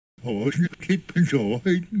我是基本上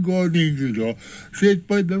喺我年紀咗，識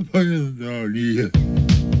不得翻哪裡啊？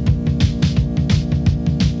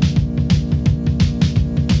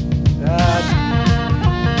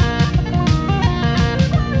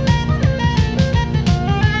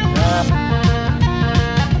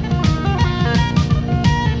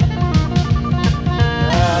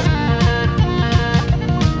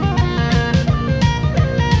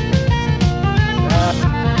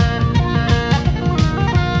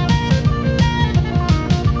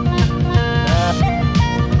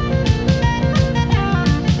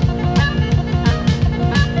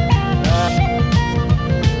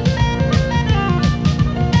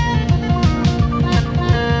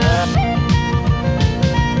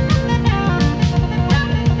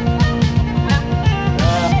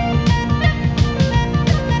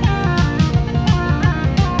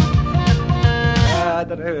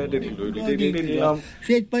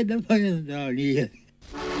識不得翻哪裡啊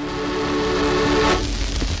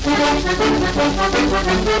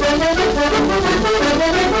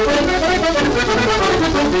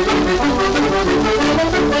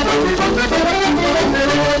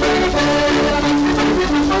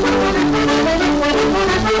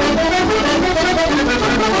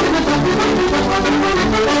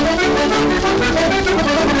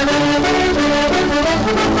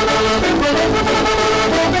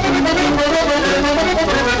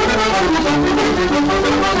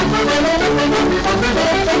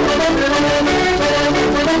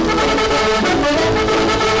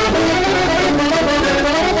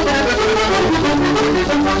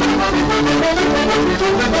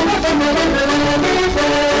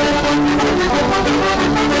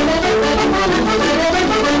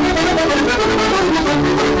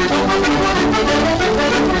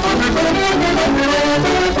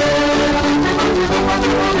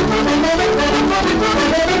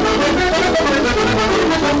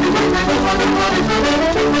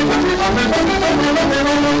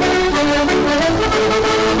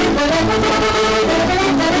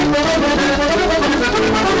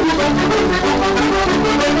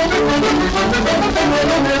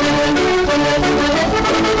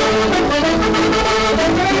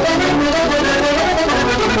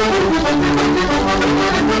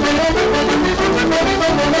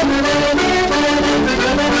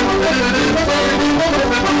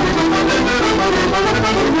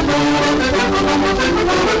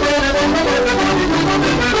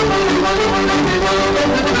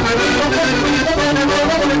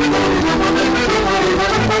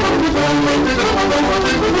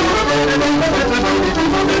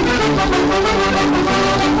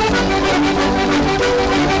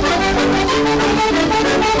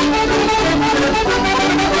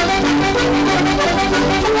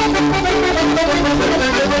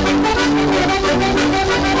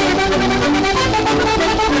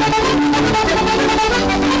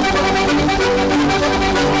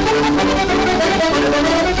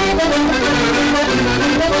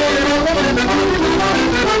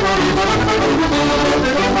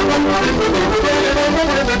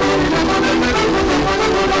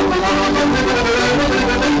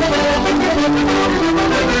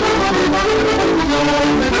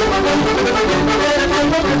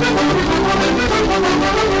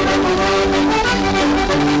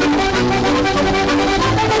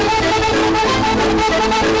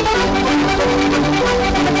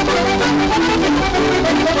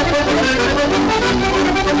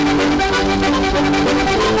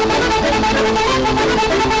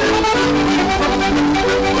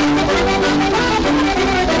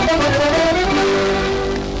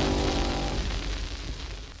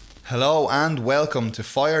？Hello and welcome to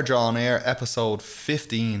Fire Drawn Air episode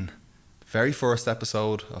 15, very first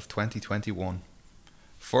episode of 2021.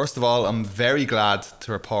 First of all, I'm very glad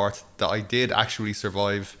to report that I did actually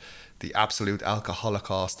survive the absolute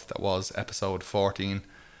alcoholocaust that was episode 14.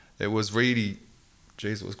 It was really,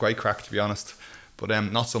 it was great crack to be honest, but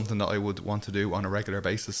not something that I would want to do on a regular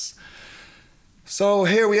basis. So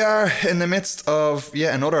here we are in the midst of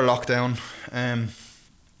yet another lockdown.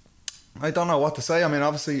 I don't know what to say. I mean,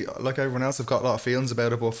 obviously, like everyone else, I've got a lot of feelings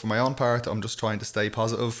about it, but for my own part, I'm just trying to stay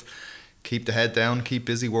positive, keep the head down, keep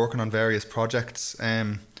busy working on various projects.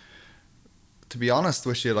 To be honest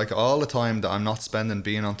with you, like all the time that I'm not spending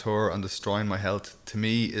being on tour and destroying my health, to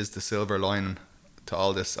me is the silver lining to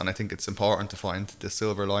all this, and I think it's important to find the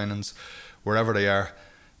silver linings wherever they are.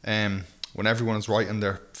 When everyone is writing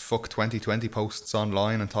their fuck 2020 posts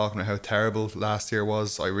online and talking about how terrible last year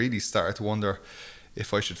was, I really started to wonder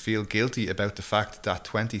if I should feel guilty about the fact that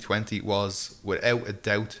 2020 was, without a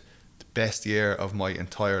doubt, the best year of my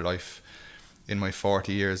entire life in my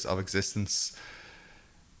 40 years of existence.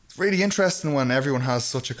 It's really interesting when everyone has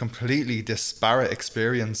such a completely disparate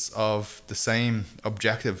experience of the same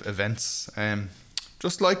objective events.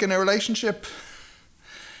 Just like in a relationship.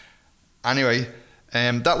 Anyway,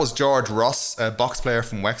 that was George Ross, a box player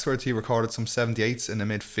from Wexford. He recorded some 78s in the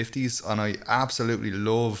mid 50s, and I absolutely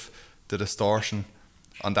love the distortion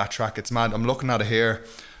on that track. It's mad. I'm looking at it here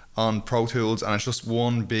on Pro Tools, and it's just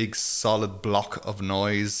one big solid block of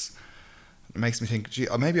noise. It makes me think, gee,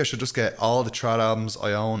 maybe I should just get all the trad albums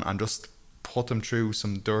I own and just put them through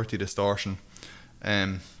some dirty distortion.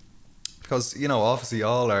 Because, you know, obviously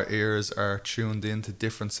all our ears are tuned into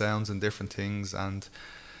different sounds and different things, and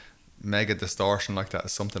mega distortion like that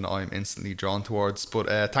is something that I'm instantly drawn towards.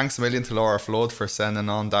 But thanks a million to Laura Flood for sending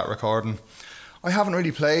on that recording. I haven't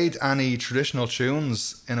really played any traditional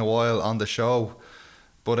tunes in a while on the show,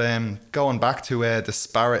 but going back to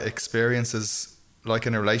disparate experiences like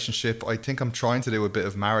in a relationship, I think I'm trying to do a bit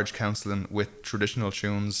of marriage counselling with traditional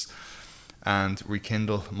tunes and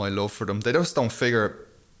rekindle my love for them. They just don't figure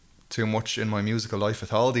too much in my musical life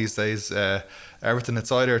at all these days. Everything,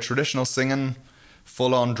 it's either traditional singing,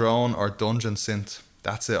 full-on drone, or dungeon synth.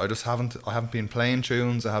 That's it. I haven't been playing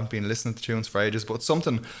tunes, I haven't been listening to tunes for ages, but it's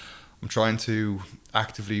something I'm trying to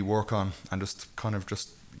actively work on and just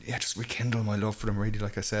rekindle my love for them, really,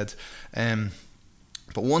 like I said.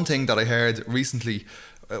 But one thing that I heard recently,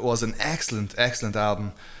 it was an excellent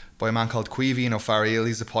album by a man called Caoimhín Ó Faraíl.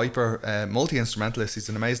 He's a piper, multi-instrumentalist. He's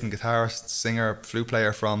an amazing guitarist, singer, flute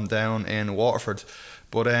player from down in Waterford.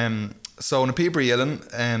 But so na Pibri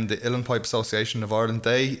Uillinn, the Uillinn Pipe Association of Ireland,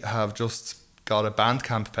 they have just got a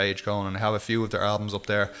Bandcamp page going, and I have a few of their albums up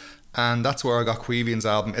there. And that's where I got Caoimhín's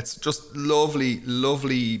album. It's just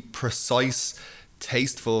lovely, precise,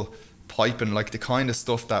 tasteful piping, like the kind of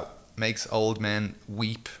stuff that makes old men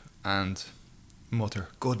weep and mutter,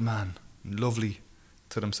 "Good man," lovely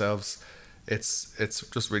to themselves. It's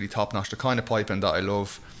just really top notch, the kind of piping that I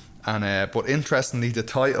love. And but interestingly, the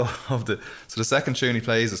title of the second tune he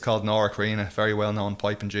plays is called Nora Creina, very well known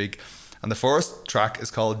piping jig, and the first track is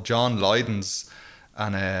called John Lydon's.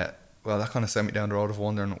 And well, that kind of sent me down the road of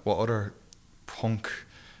wondering what other punk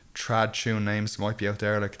trad tune names might be out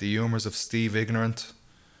there, like the Humours of Steve Ignorant,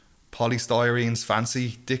 Polystyrene's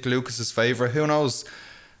Fancy, Dick Lucas's Favourite, who knows.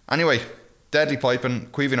 Anyway, deadly piping,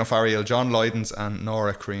 Caoimhín Ó Faraíl, John Lydon's and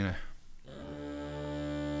Nora Creina.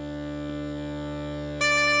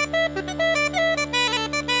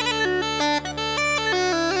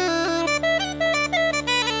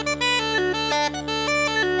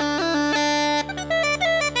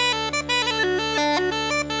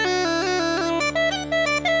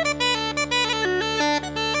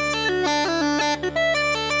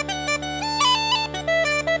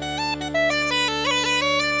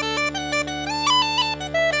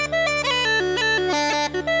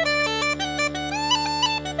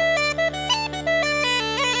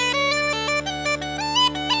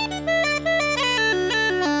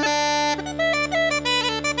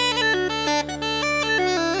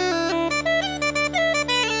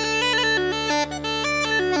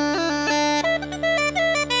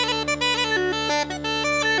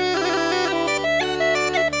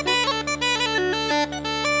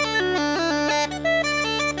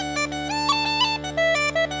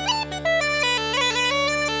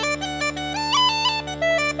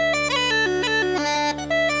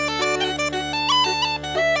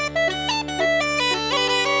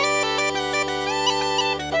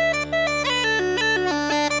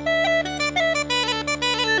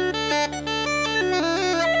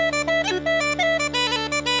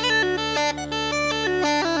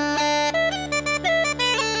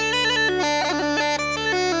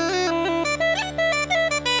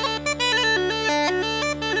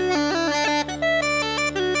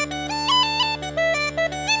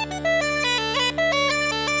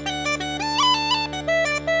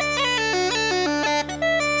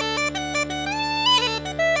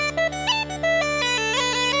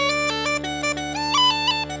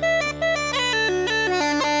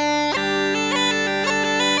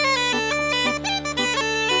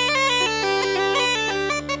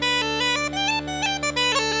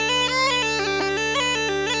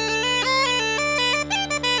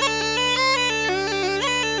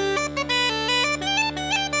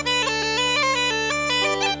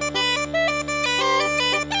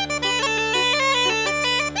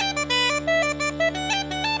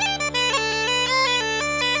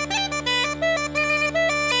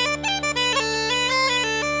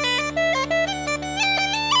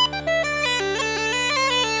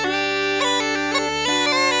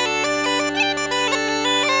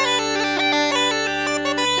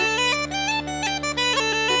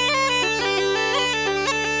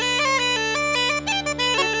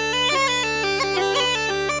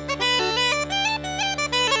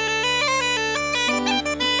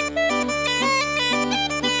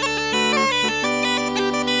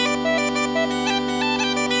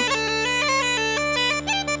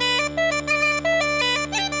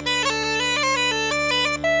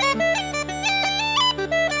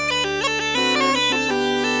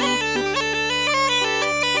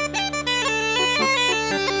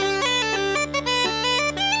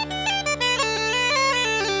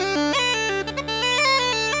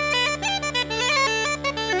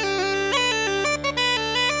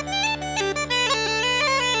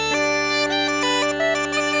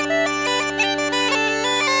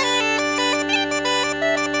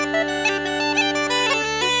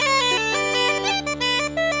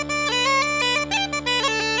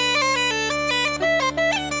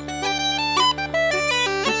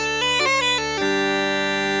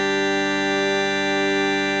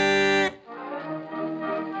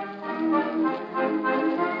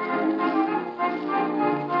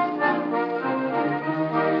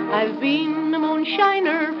 I've been a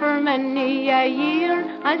moonshiner for many a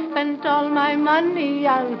year. I spent all my money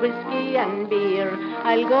on whiskey and beer.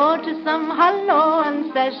 I'll go to some hollow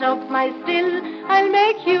and set up my still. I'll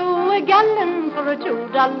make you a gallon for a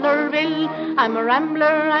 $2 bill. I'm a rambler,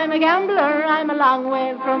 I'm a gambler, I'm a long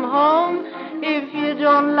way from home. If you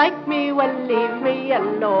don't like me, well, leave me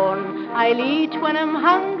alone. I'll eat when I'm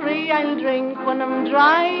hungry, I'll drink when I'm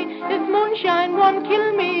dry. If moonshine won't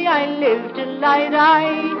kill me, I'll live till I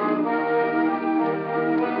die.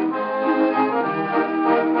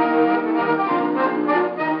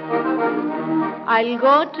 I'll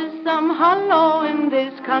go to some hollow in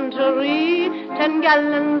this country. 10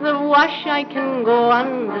 gallons of wash I can go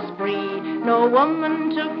on the spree. No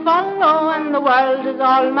woman to follow and the world is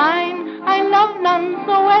all mine. I love none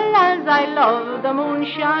so well as I love the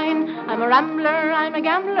moonshine. I'm a rambler, I'm a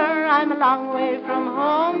gambler, I'm a long way from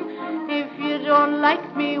home. If you don't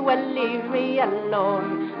like me, well, leave me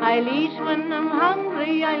alone. I'll eat when I'm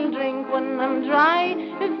hungry, I'll drink when I'm dry.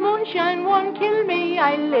 If moonshine won't kill me,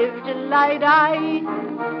 I'll live till I die.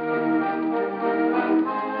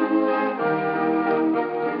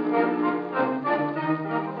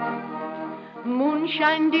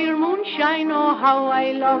 Moonshine, dear moonshine, oh how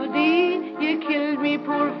I love thee. You killed me,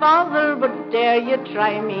 poor father, but dare you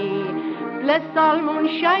try me. Bless all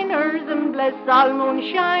moonshiners and bless all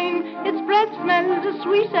moonshine. Its breath smells as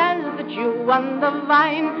sweet as the dew on the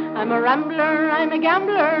vine. I'm a rambler, I'm a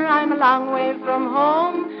gambler, I'm a long way from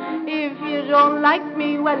home. If you don't like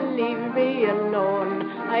me, well, leave me alone.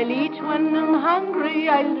 I'll eat when I'm hungry,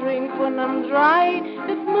 I'll drink when I'm dry.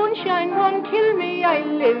 If moonshine won't kill me,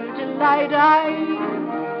 I'll live till I die.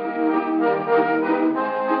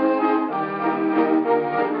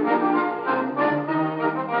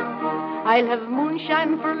 I'll have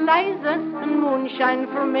moonshine for Liza and moonshine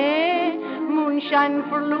for May. Moonshine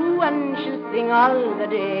for Lou and she'll sing all the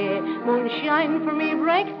day. Moonshine for me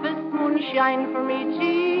breakfast, moonshine for me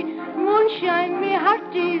tea. Moonshine me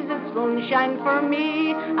hearties, it's moonshine for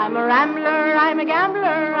me. I'm a rambler, I'm a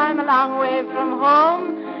gambler, I'm a long way from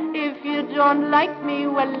home. If you don't like me,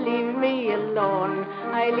 well, leave me alone.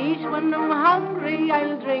 I'll eat when I'm hungry,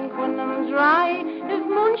 I'll drink when I'm dry. If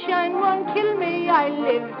moonshine won't kill me, I'll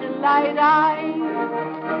live till I die.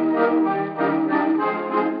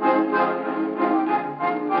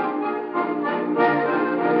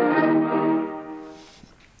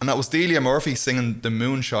 And that was Delia Murphy singing The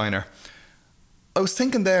Moonshiner. I was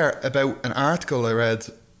thinking there about an article I read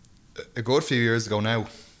a good few years ago now.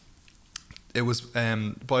 It was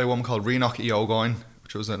by a woman called Renoch E. O'Goyne,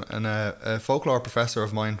 which was a folklore professor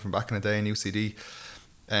of mine from back in the day in UCD.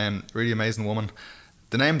 Really amazing woman.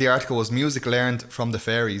 The name of the article was Music Learned from the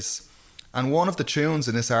Fairies. And one of the tunes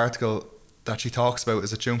in this article that she talks about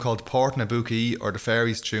is a tune called Port na Buckie, or the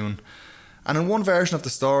Fairies tune. And in one version of the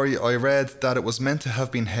story, I read that it was meant to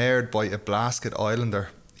have been heard by a Blasket Islander.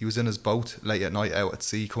 He was in his boat late at night out at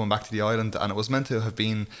sea coming back to the island, and it was meant to have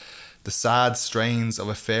been the sad strains of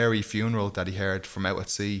a fairy funeral that he heard from out at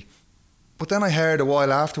sea. But then I heard a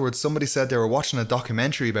while afterwards somebody said they were watching a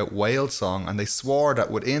documentary about whale song, and they swore that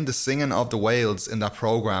within the singing of the whales in that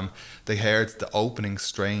programme they heard the opening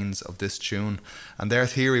strains of this tune, and their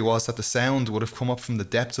theory was that the sound would have come up from the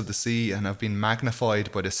depths of the sea and have been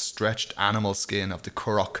magnified by the stretched animal skin of the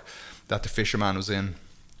currach that the fisherman was in.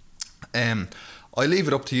 I leave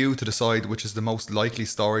it up to you to decide which is the most likely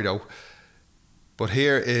story though. But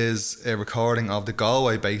here is a recording of the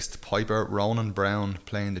Galway-based piper Ronan Brown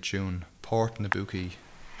playing the tune Port na Buckie.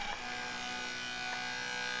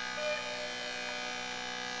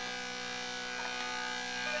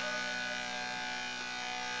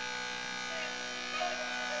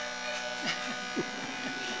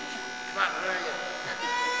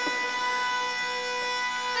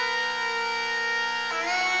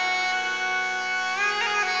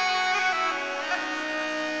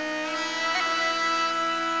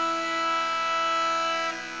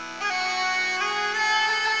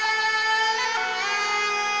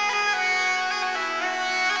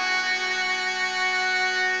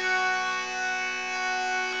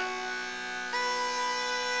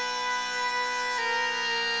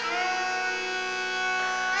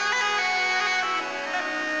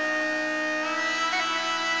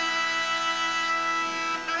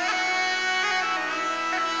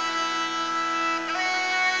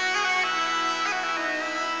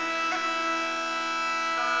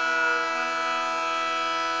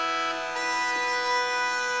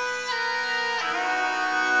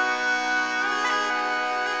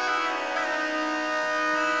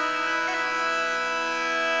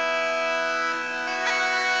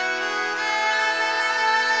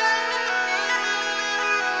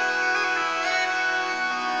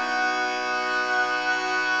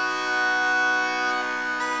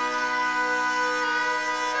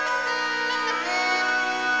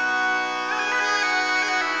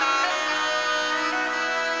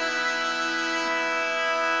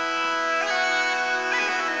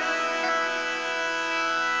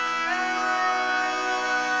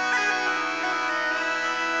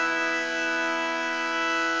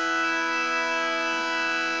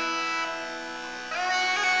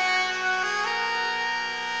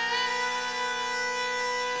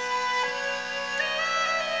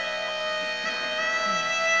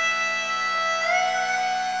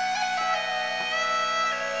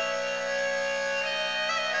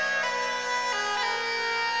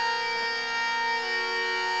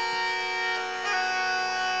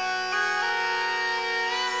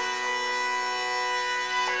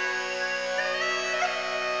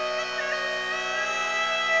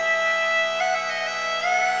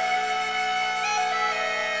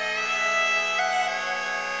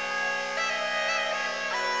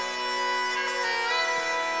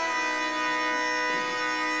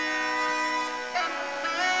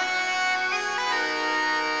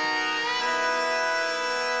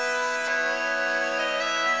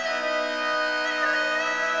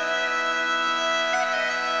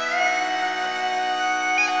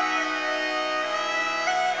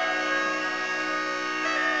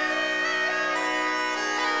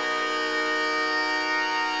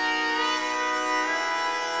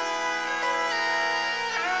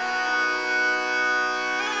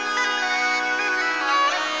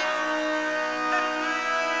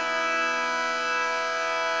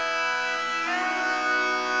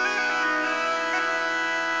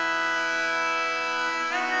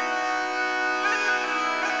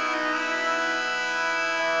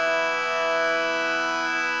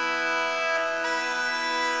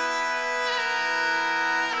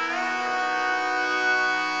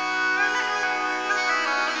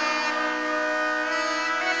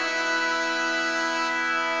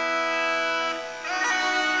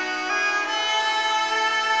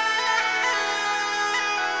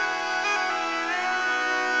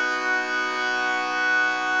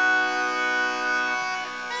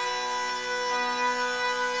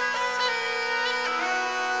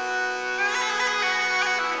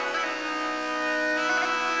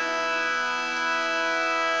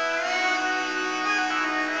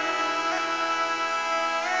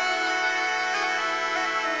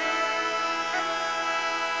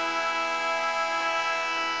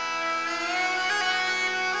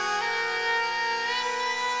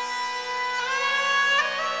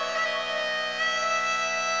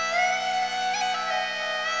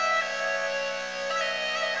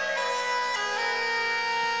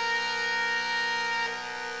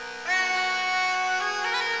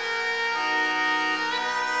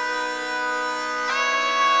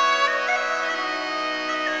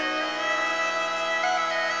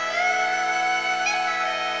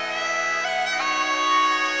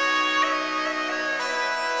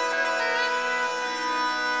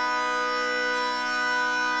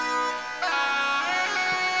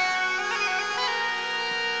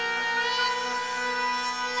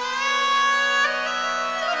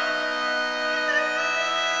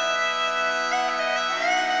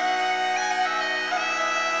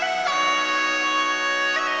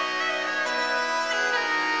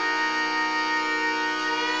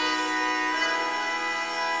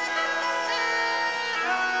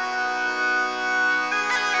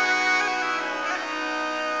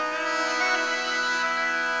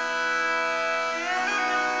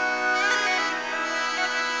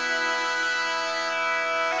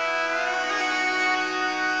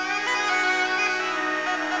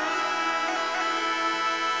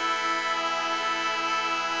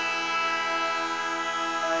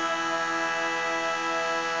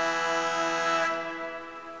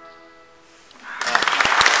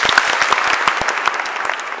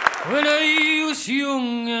 was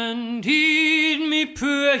young and he'd me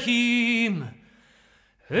poor him.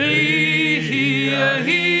 Here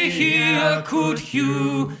could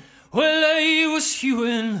you, while I was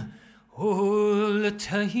hewing all the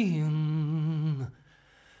time.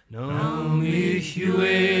 Now me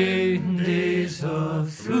hewing days are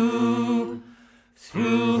through.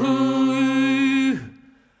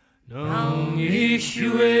 Now me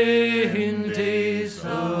hewing days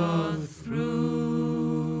are through.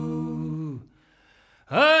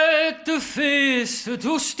 At the face the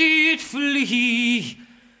dust did flee.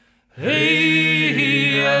 Here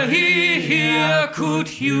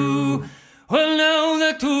could you, well now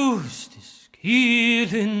the dust is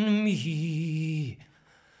killing me.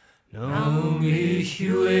 Now me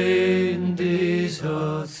hewing days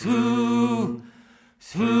are through.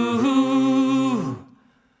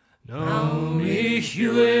 Now me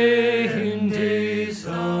hewing days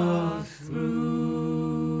are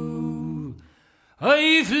through.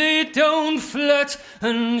 I've laid down flat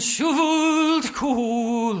and shoveled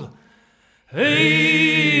coal.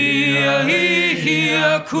 Here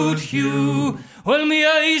could you, while me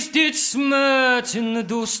eyes did smart in the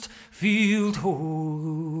dust field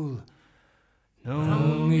hole.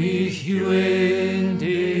 Now me hewing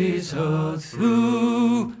days are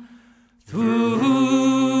through.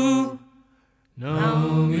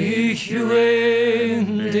 Now me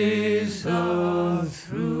hewing days are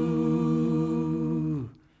through.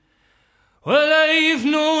 Well, I've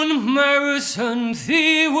known mares and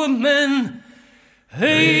they were men.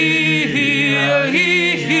 Here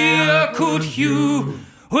could you,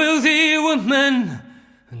 well they were men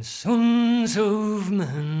and sons of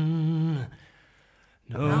men.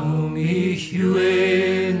 Now me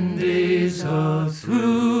hewing days are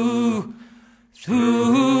through.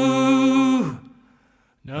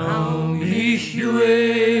 Now me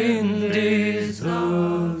hewing days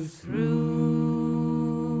are through.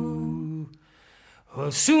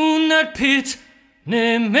 Well, soon that pit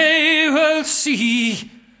ne may well see.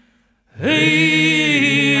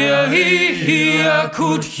 Here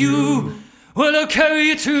could you, well I'll carry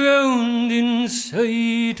it around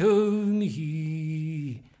inside of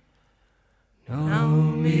me. Now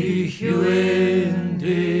me hewing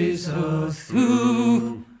days are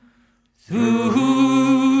through.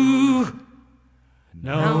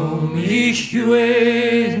 Now me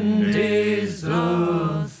hewing days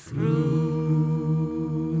are through.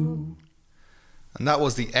 And that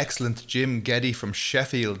was the excellent Jim Geddy from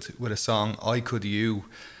Sheffield with a song I Could You.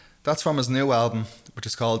 That's from his new album, which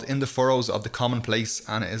is called In the Furrows of the Commonplace,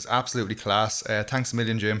 and it is absolutely class. Thanks a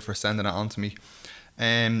million, Jim, for sending it on to me.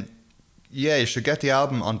 Yeah, you should get the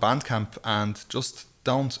album on Bandcamp, and just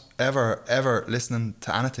don't ever listen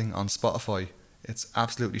to anything on Spotify. It's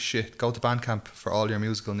absolutely shit. Go to Bandcamp for all your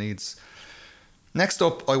musical needs. Next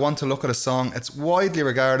up, I want to look at a song. It's widely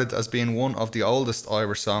regarded as being one of the oldest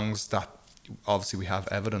Irish songs that obviously we have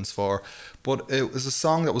evidence for, but it was a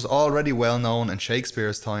song that was already well known in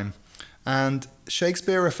Shakespeare's time, and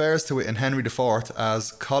Shakespeare refers to it in Henry IV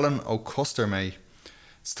as Colin O'Custer May.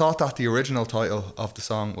 It's thought that the original title of the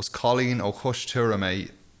song was Colleen O'Custer May,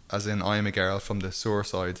 as in I Am a Girl from the Sewer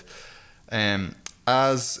Side.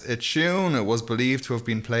 As a tune, it was believed to have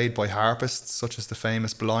been played by harpists such as the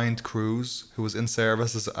famous Blind Cruise, who was in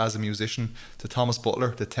service as a musician to Thomas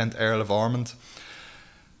Butler, the 10th Earl of Ormond.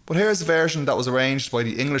 But here's a version that was arranged by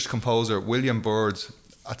the English composer William Byrd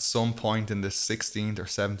at some point in the 16th or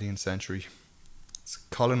 17th century. It's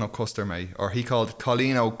Colin O'Custer May, or he called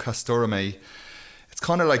Colleen O'Custer May. It's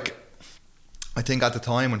kind of like, I think at the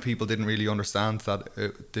time when people didn't really understand that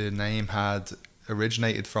the name had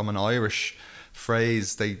originated from an Irish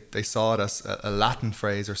phrase, they saw it as a Latin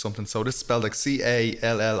phrase or something. So this is spelled like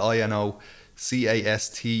Callino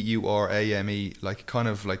Casturame, like kind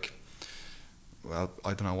of like, well,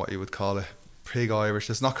 I don't know what you would call it, Pig Irish.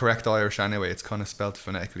 It's not correct Irish anyway, it's kind of spelled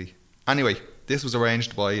phonetically. Anyway, this was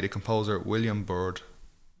arranged by the composer William Byrd.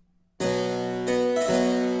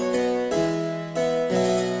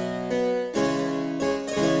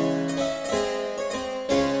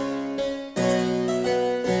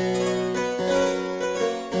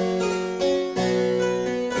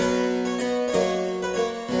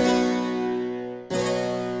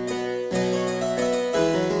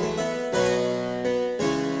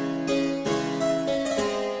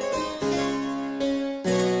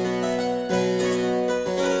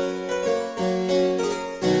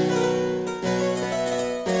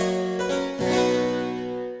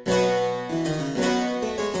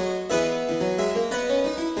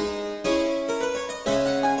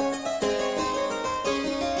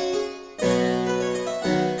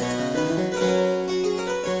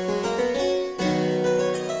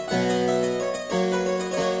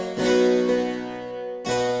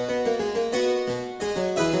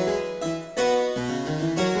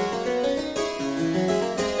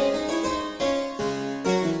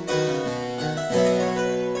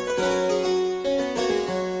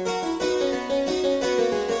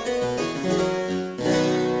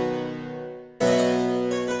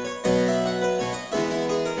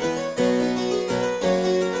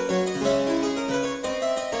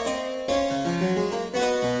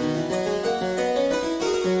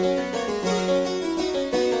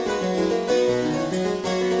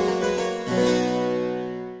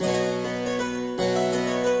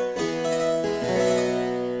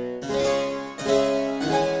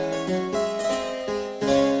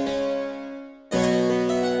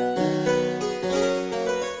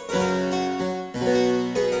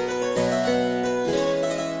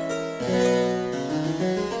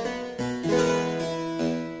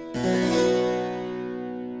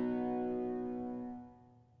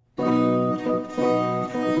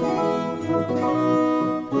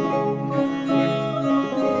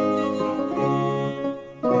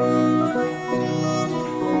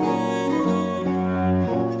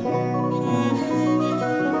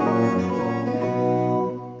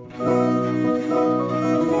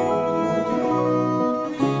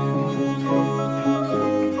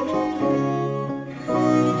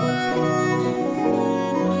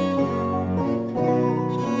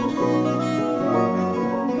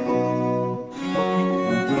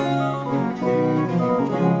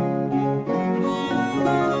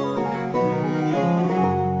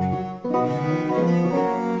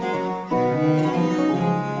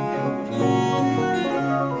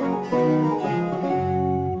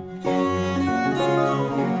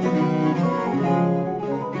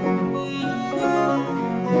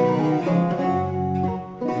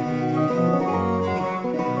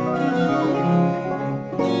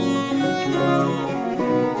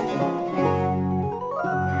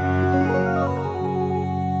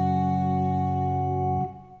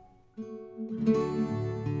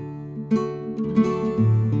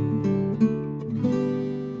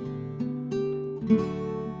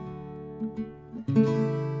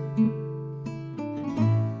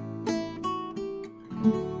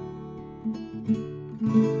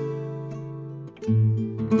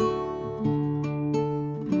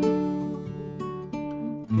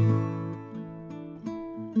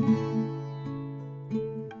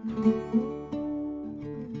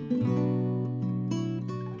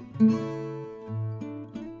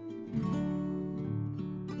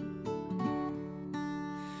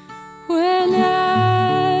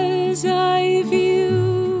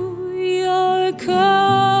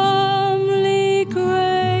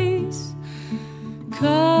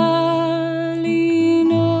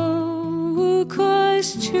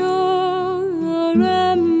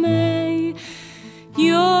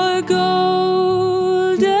 your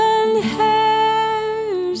golden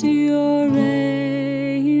hairs, your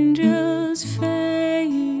angel's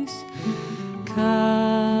face, Kalino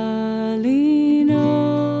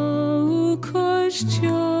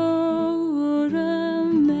Koshchorame.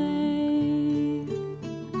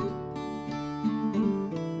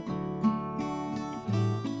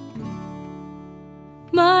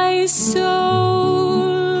 My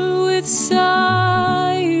soul with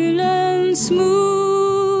silence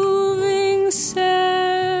moving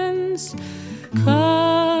sense, Kalino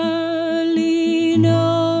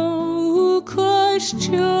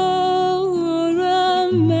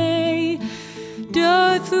Koshchorame,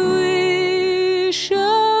 doth wish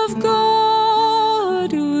of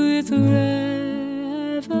God with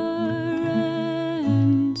reverence,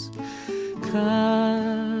 Kalino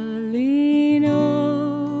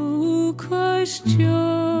Koshchorame.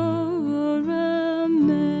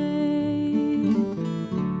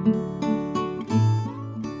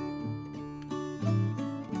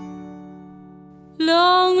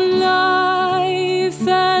 Long life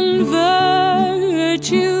and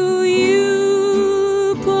virtue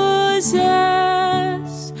you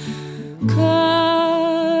possess, Kalino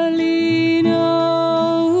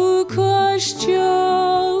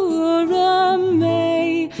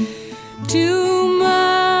Koshchorame, to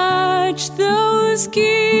match those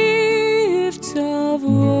gifts of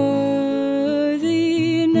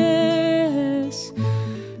worthiness,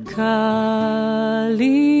 Kalino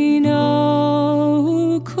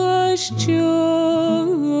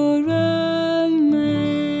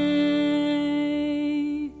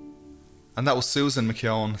Koshchorame. And that was Susan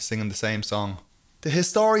McKeown singing the same song. The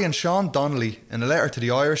historian Sean Donnelly, in a letter to the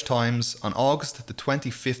Irish Times on August the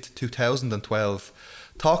 25th, 2012,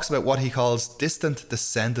 talks about what he calls distant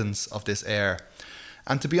descendants of this air.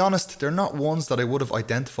 And to be honest, they're not ones that I would have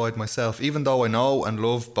identified myself, even though I know and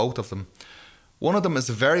love both of them. One of them is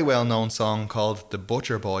a very well-known song called The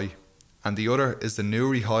Butcher Boy, and the other is The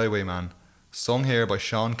Newry Highwayman, sung here by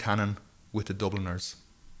Sean Cannon with the Dubliners.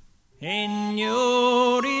 In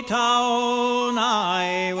Newry town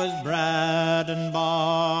I was bred and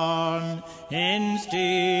born, in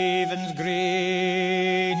Stephen's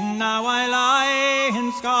Green now I lie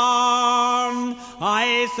in scorn.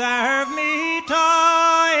 I serve me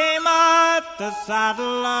time at the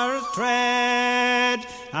saddler's trade,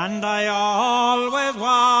 and I always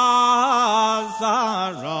was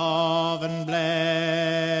a roving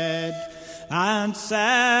blade. And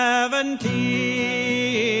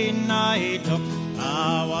 17 I took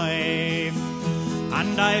a wife,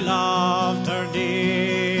 and I loved her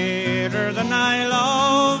dearer than I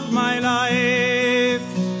loved my life.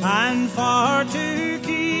 And for to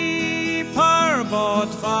keep her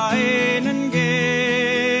both fine and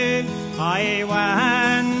gay, I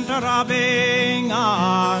went robbing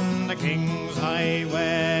on the King's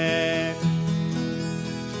Highway.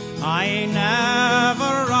 I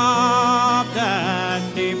never robbed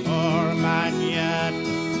any poor man yet,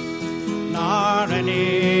 nor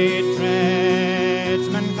any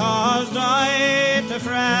tradesman caused I to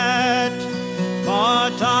fret,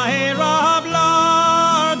 but I robbed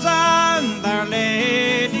lords and their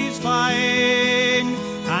ladies fine,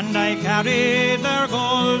 and I carried their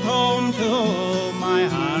gold home to my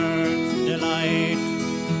heart's delight.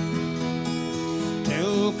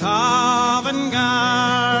 To Covent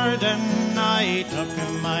Garden I took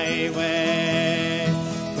my way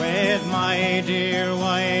with my dear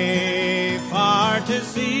wife for to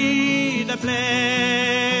see the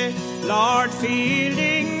play. Lord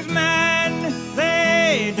Fielding's men,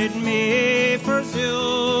 they did me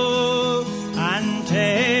pursue, and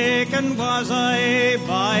taken was I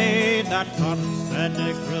by that cursed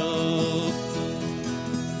crew.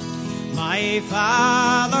 My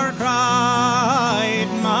father cried,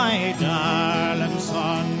 my darling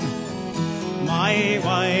son. My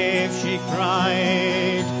wife, she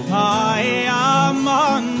cried, I am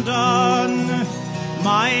undone.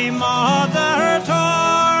 My mother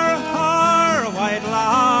tore her white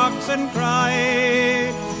locks and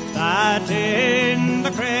cried that in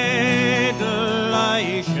the cradle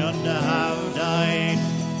I should have died.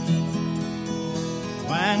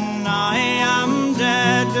 When I am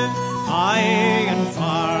dead, I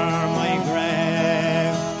inform my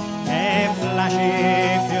grave a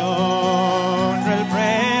flashy funeral,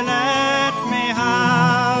 pray let me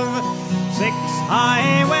have 6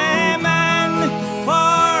 highwaymen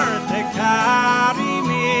for to carry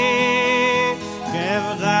me, give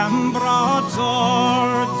them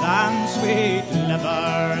broadswords and sweet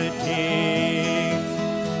liberty.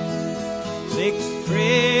 6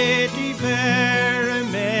 pretty fair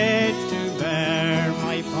maids to bear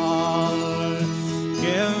my pall,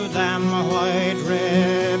 give them them white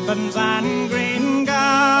ribbons and green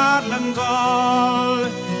garlands all.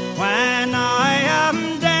 When I am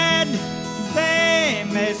dead, they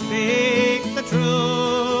may speak the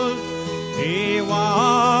truth. He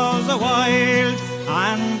was a wild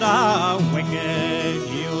and a wicked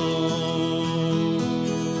youth.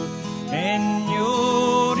 In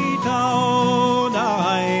Newry town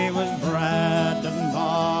I was bred and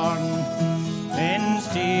born. In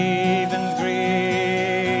Stephen's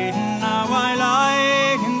Green now I lie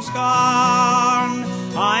in scorn.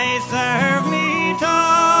 I serve me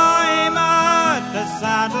time at the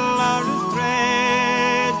saddler's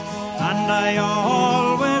trade, and I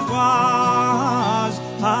always was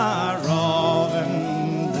a roving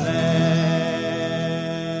blade.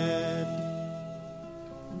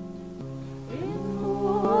 In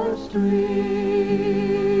Moore Street,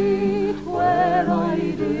 where I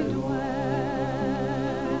did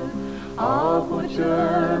dwell, a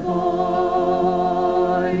butcher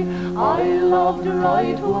boy I loved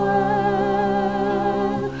right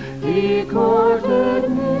well. He courted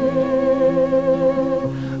me,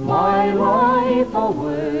 my life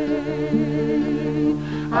away,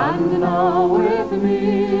 and now with me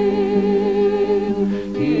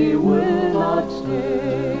he will not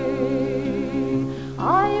stay.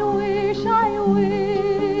 I wish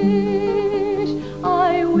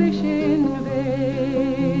in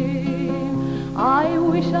vain. I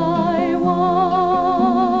wish I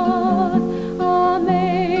was a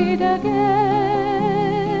maid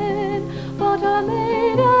again, but a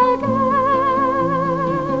maid again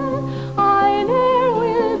I ne'er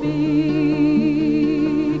will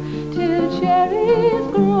be, till cherries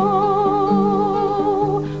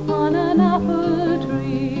grow on an apple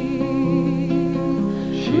tree.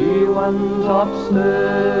 She went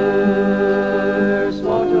upstairs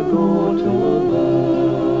for to go to bed,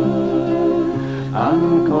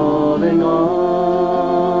 and calling on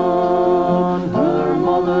her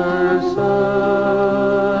mother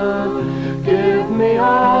said, give me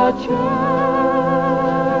a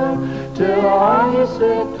chair till I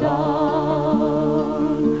sit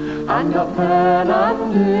down, and a pen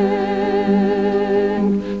and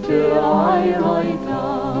ink till I write down.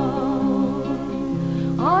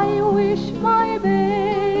 I wish my baby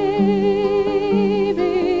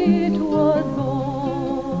it was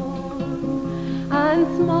born, and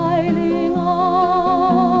smiling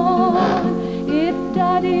on its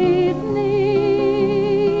daddy's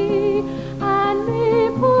knee, and me,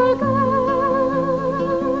 poor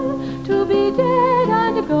girl, to be dead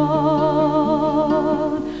and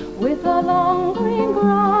gone, with a long green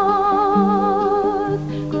grass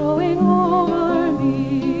growing over me.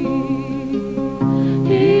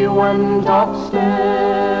 He went upstairs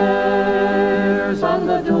and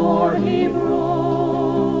the door he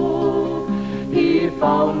broke. He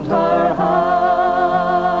found her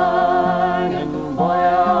hanging by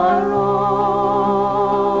a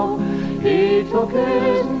rope. He took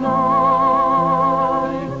his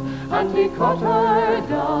knife and he cut her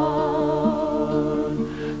down,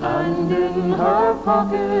 and in her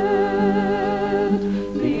pocket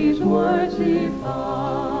these words he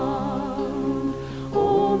found.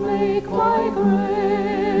 Oh, make my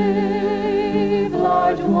grave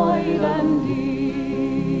large, wide and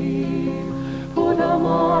deep, put a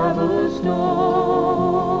marble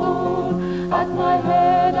stone at my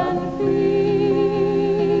head and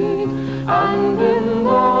feet, and in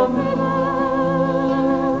the middle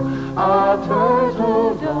a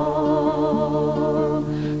turtle dove,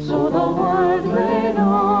 so the world may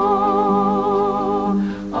know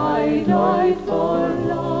I died for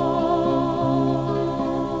love.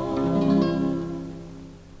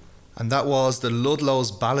 And that was the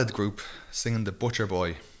Ludlows Ballad Group singing The Butcher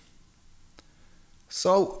Boy.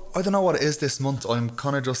 So, I don't know what it is this month. I'm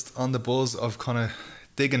kind of just on the buzz of kind of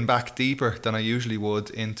digging back deeper than I usually would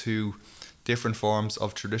into different forms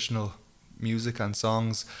of traditional music and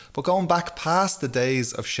songs, but going back past the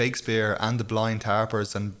days of Shakespeare and the Blind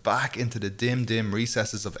Harpers and back into the dim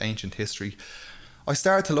recesses of ancient history, I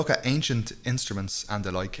started to look at ancient instruments and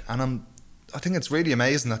the like, and I think it's really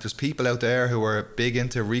amazing that there's people out there who are big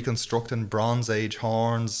into reconstructing Bronze Age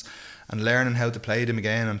horns and learning how to play them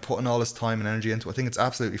again and putting all this time and energy into it. I think it's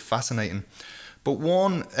absolutely fascinating. But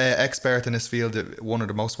one expert in this field, one of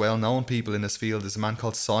the most well-known people in this field, is a man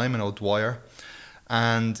called Simon O'Dwyer,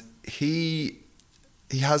 and he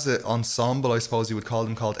has an ensemble, I suppose you would call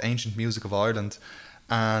them, called Ancient Music of Ireland,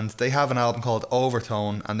 and they have an album called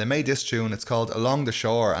Overtone, and they made this tune. It's called Along the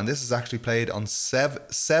Shore, and this is actually played on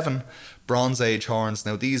seven Bronze Age horns.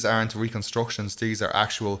 Now, these aren't reconstructions, these are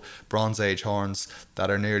actual Bronze Age horns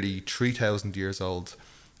that are nearly 3,000 years old.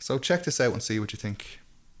 So check this out and see what you think.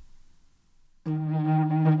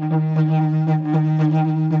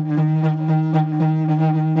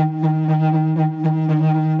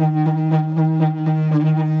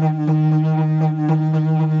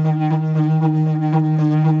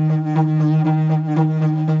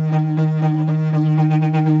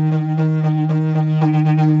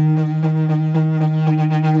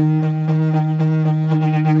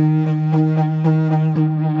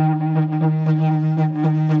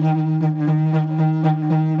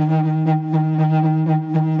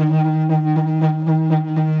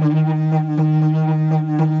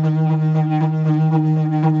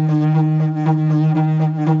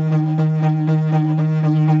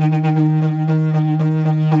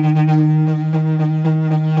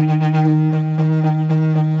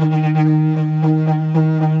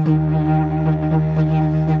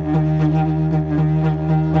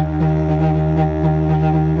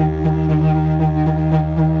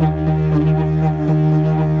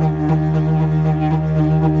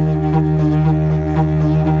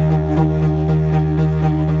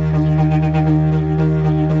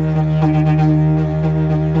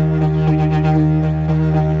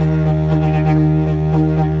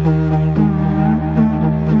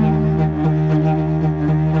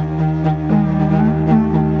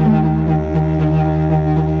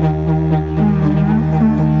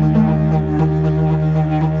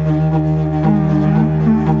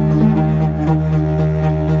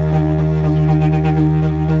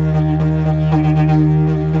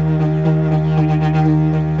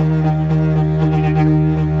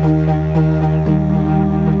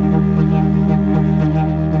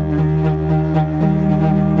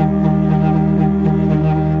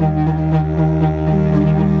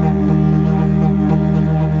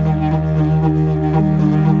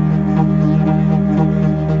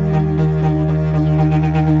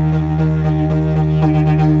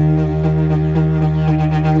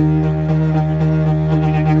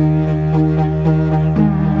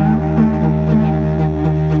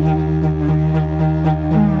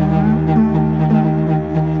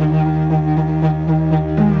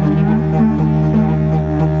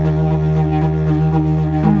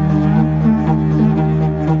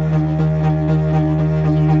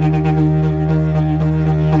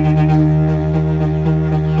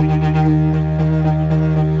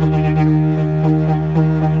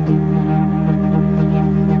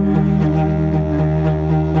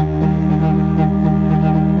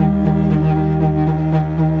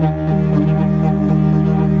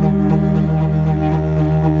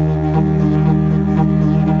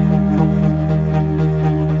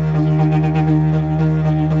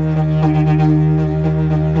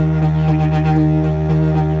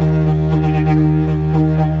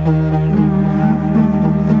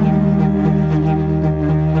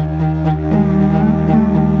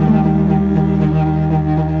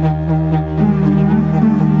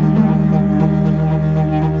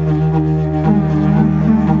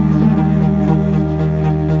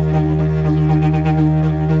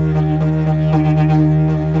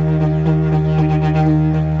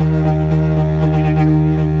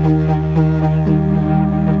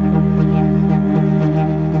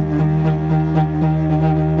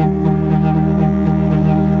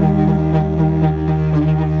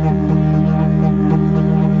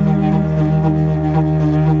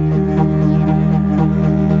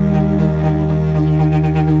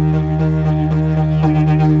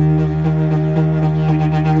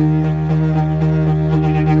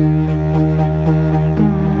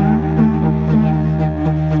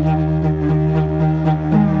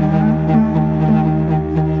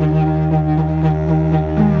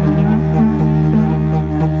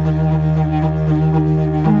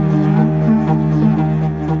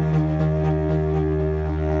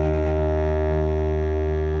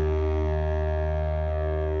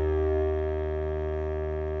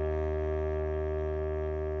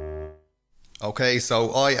 Okay,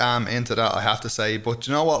 so I am into that, I have to say. But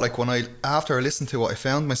you know what? Like after I listened to it, I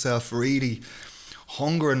found myself really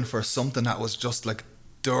hungering for something that was just like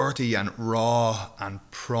dirty and raw and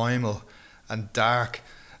primal and dark.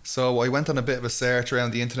 So I went on a bit of a search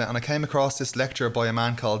around the internet and I came across this lecture by a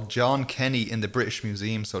man called John Kenny in the British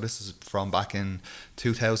Museum. So this is from back in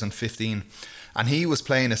 2015. And he was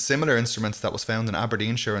playing a similar instrument that was found in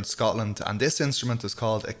Aberdeenshire in Scotland. And this instrument is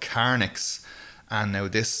called a carnix. And now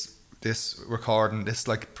this recording, this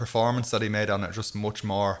like performance that he made on it, just much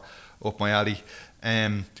more up my alley.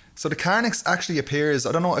 So the carnix actually appears,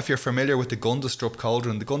 I don't know if you're familiar with the Gundestrup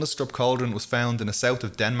cauldron. The Gundestrup cauldron was found in the south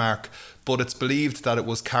of Denmark, but it's believed that it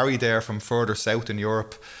was carried there from further south in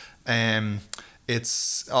Europe.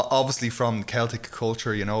 It's obviously from Celtic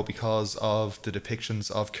culture, you know, because of the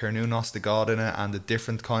depictions of Cernunnos, the god in it, and the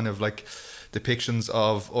different kind of like depictions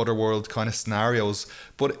of otherworld kind of scenarios.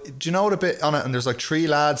 But do you know the bit on it? And there's like 3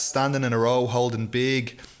 lads standing in a row holding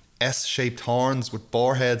big S-shaped horns with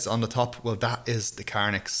boar heads on the top. Well, that is the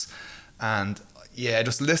carnix. And yeah,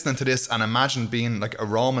 just listening to this and imagine being like a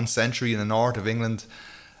Roman sentry in the north of England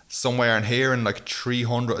somewhere and hearing like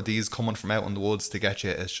 300 of these coming from out in the woods to get you,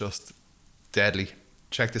 it's just deadly.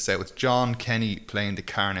 Check this out. It's John Kenny playing the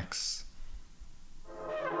carnix.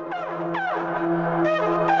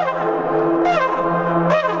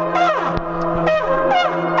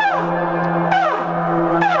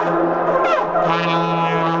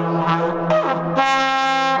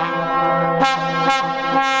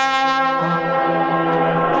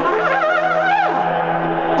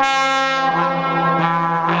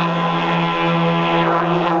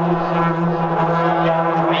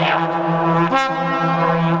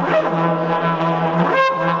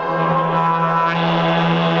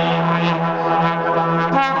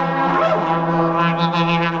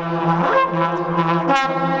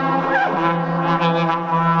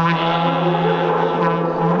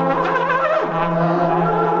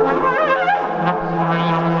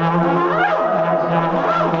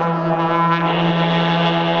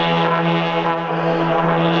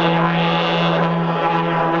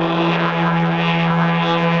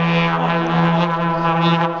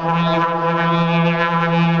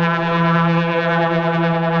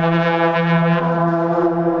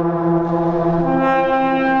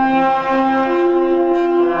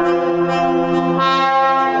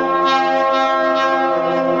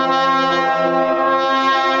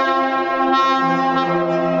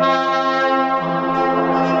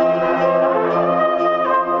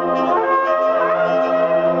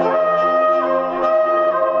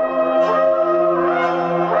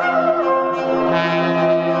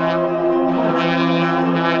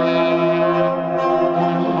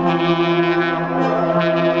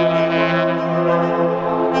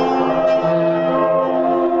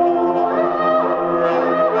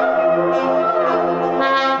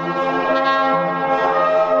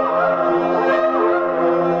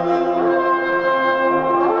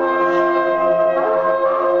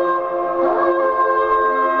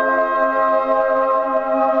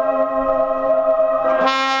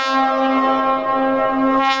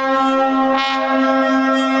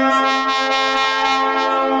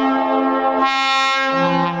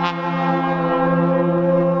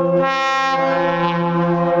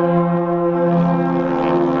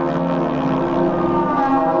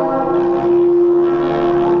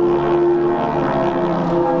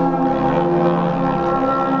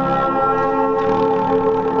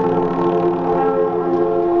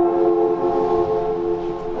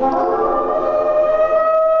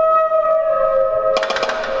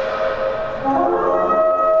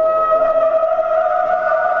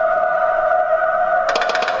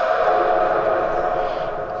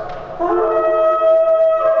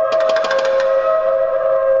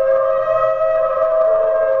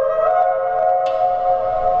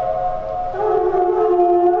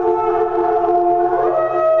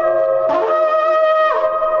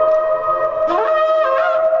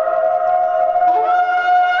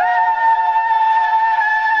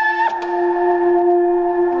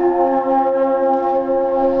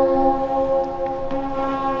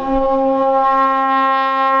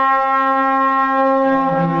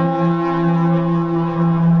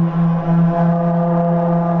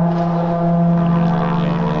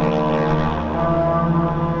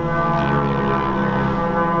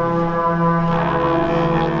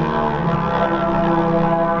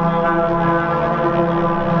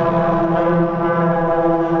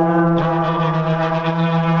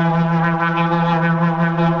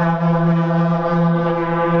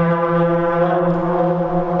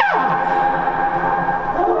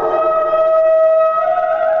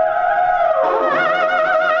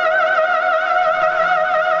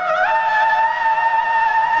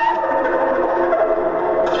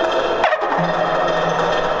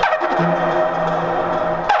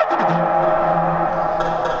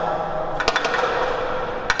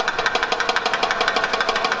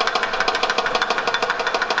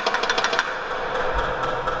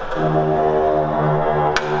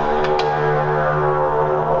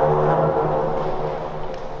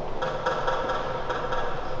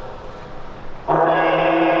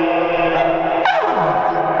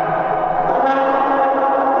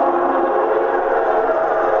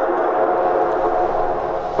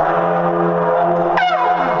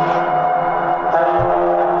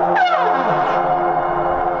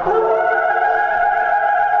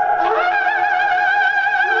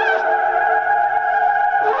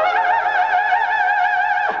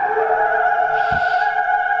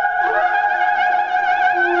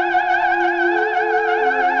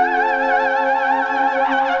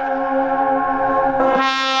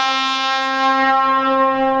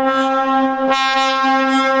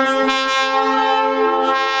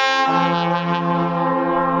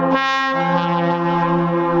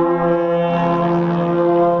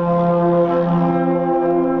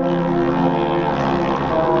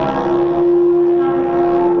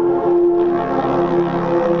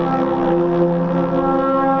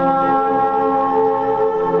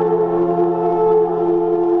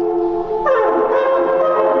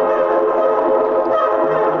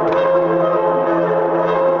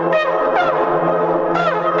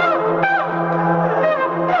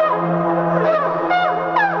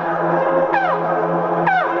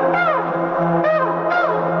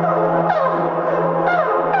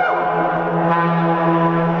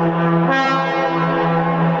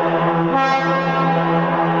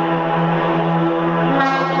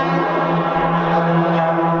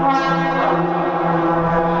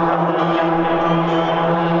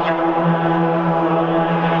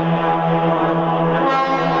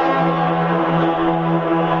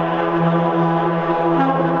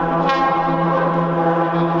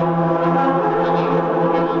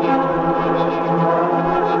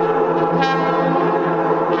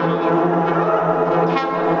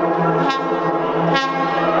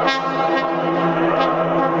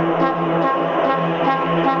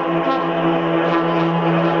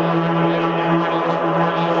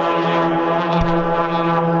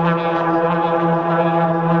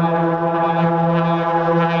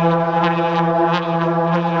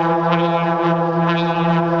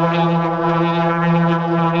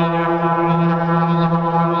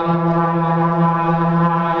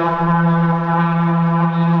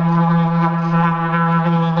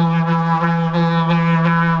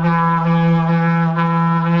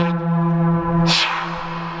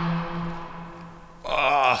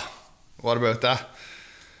 What about that?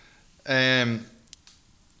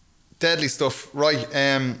 Deadly stuff. Right,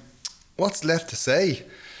 what's left to say?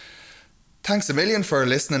 Thanks a million for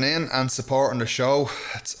listening in and supporting the show.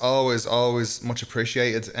 It's always much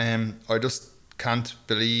appreciated. I just can't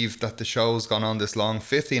believe that the show's gone on this long.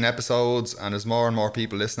 15 episodes and there's more and more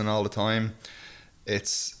people listening all the time.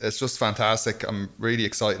 It's just fantastic. I'm really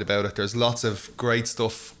excited about it. There's lots of great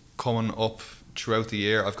stuff coming up throughout the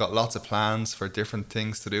year. I've got lots of plans for different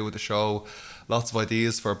things to do with the show, lots of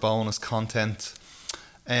ideas for bonus content.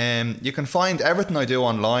 You can find everything I do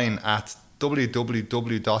online at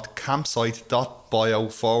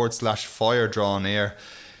www.campsite.bio/fire-draw-near.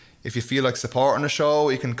 If you feel like supporting the show,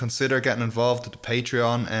 you can consider getting involved with the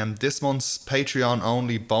Patreon. This month's Patreon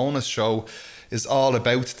only bonus show is all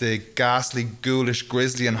about the ghastly, ghoulish,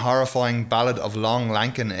 grisly and horrifying ballad of Long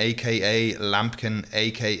Lankin, aka Lampkin,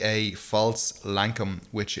 aka False Lankum,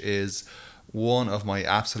 which is one of my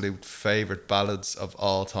absolute favourite ballads of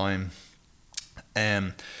all time.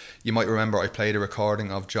 You might remember I played a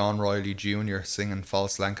recording of John Riley Jr. singing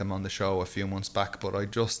False Lankum on the show a few months back, but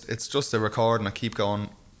it's just a recording I keep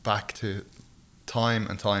going back to time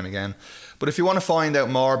and time again. But if you want to find out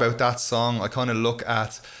more about that song, I kind of look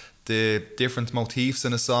at the different motifs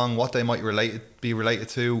in a song, what they might be related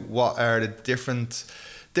to, what are the different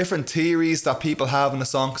theories that people have in the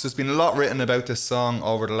song, because there's been a lot written about this song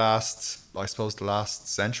over the last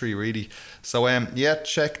century really. So yeah,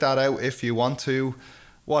 check that out if you want to.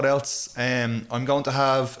 What else? I'm going to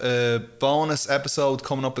have a bonus episode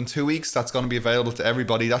coming up in 2 weeks that's going to be available to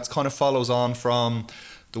everybody. That's kind of follows on from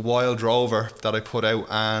the Wild Rover that I put out,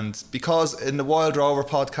 and because in the Wild Rover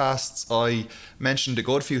podcasts I mentioned a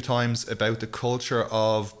good few times about the culture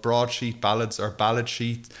of broadsheet ballads or ballad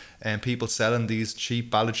sheet, and people selling these cheap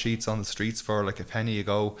ballad sheets on the streets for like a penny a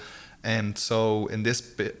go. And so in this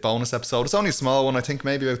bonus episode, it's only a small one, I think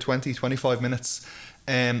maybe about 20-25 minutes,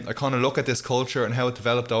 I kind of look at this culture and how it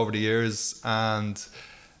developed over the years, and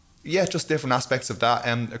yeah, just different aspects of that,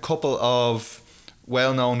 and a couple of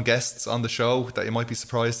well-known guests on the show that you might be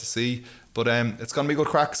surprised to see. But it's going to be good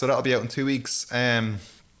crack, so that'll be out in 2 weeks.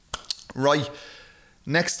 Right,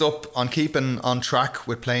 next up, on keeping on track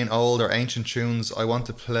with playing old or ancient tunes, I want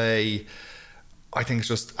to play, I think it's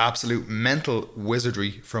just absolute mental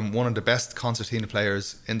wizardry from one of the best concertina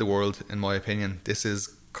players in the world, in my opinion. This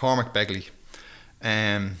is Cormac Begley.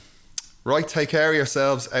 Right, take care of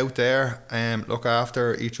yourselves out there, look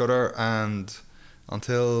after each other, and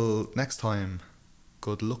until next time,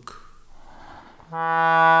 good luck.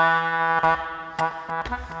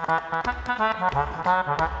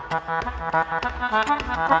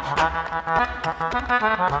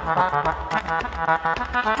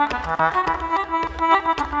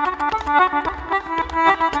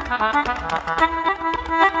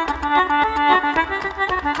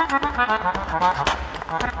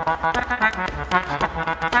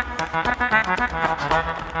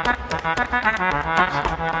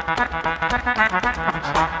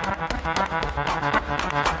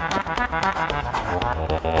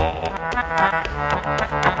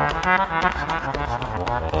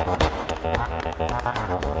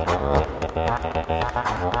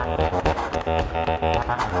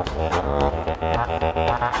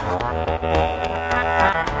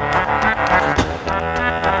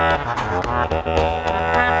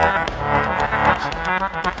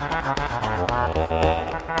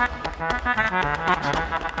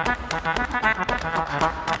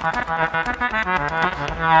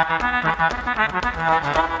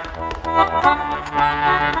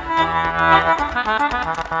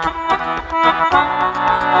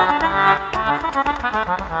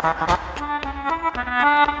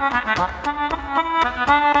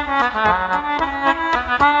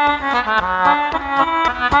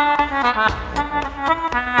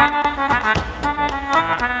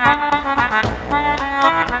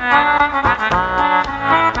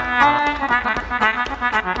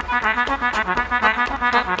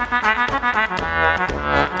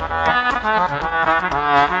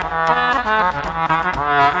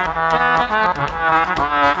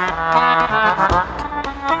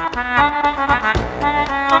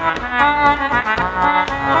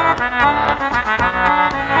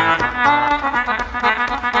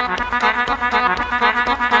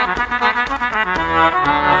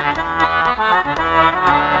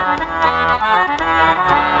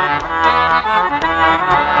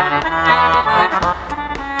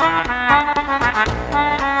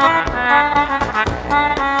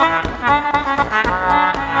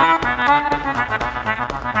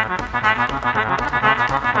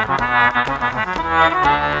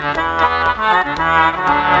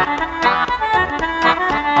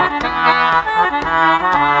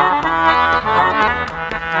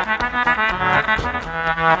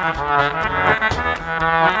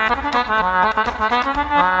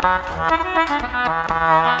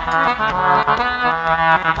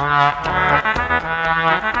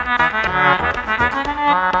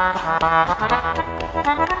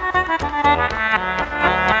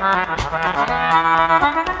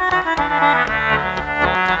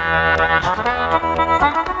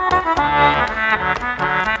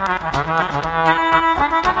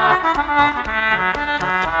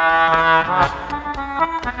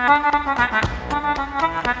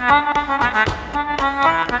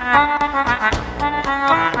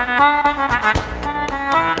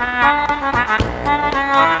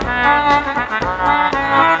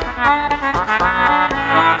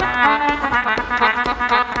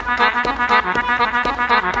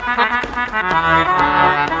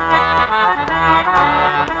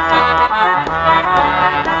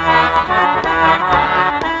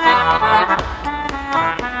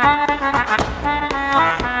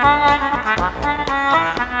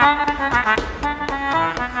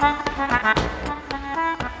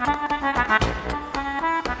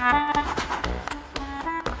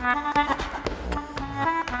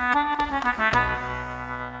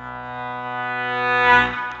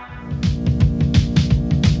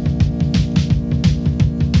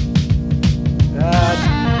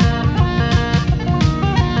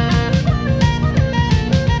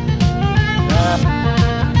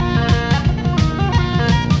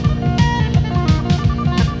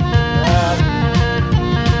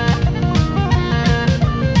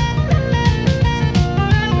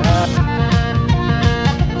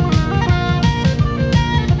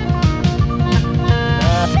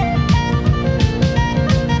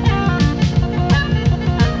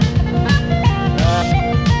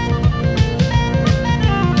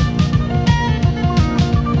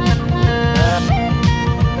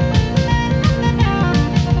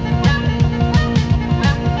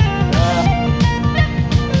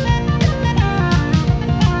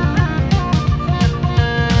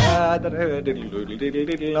 diddle doodle diddle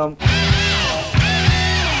diddle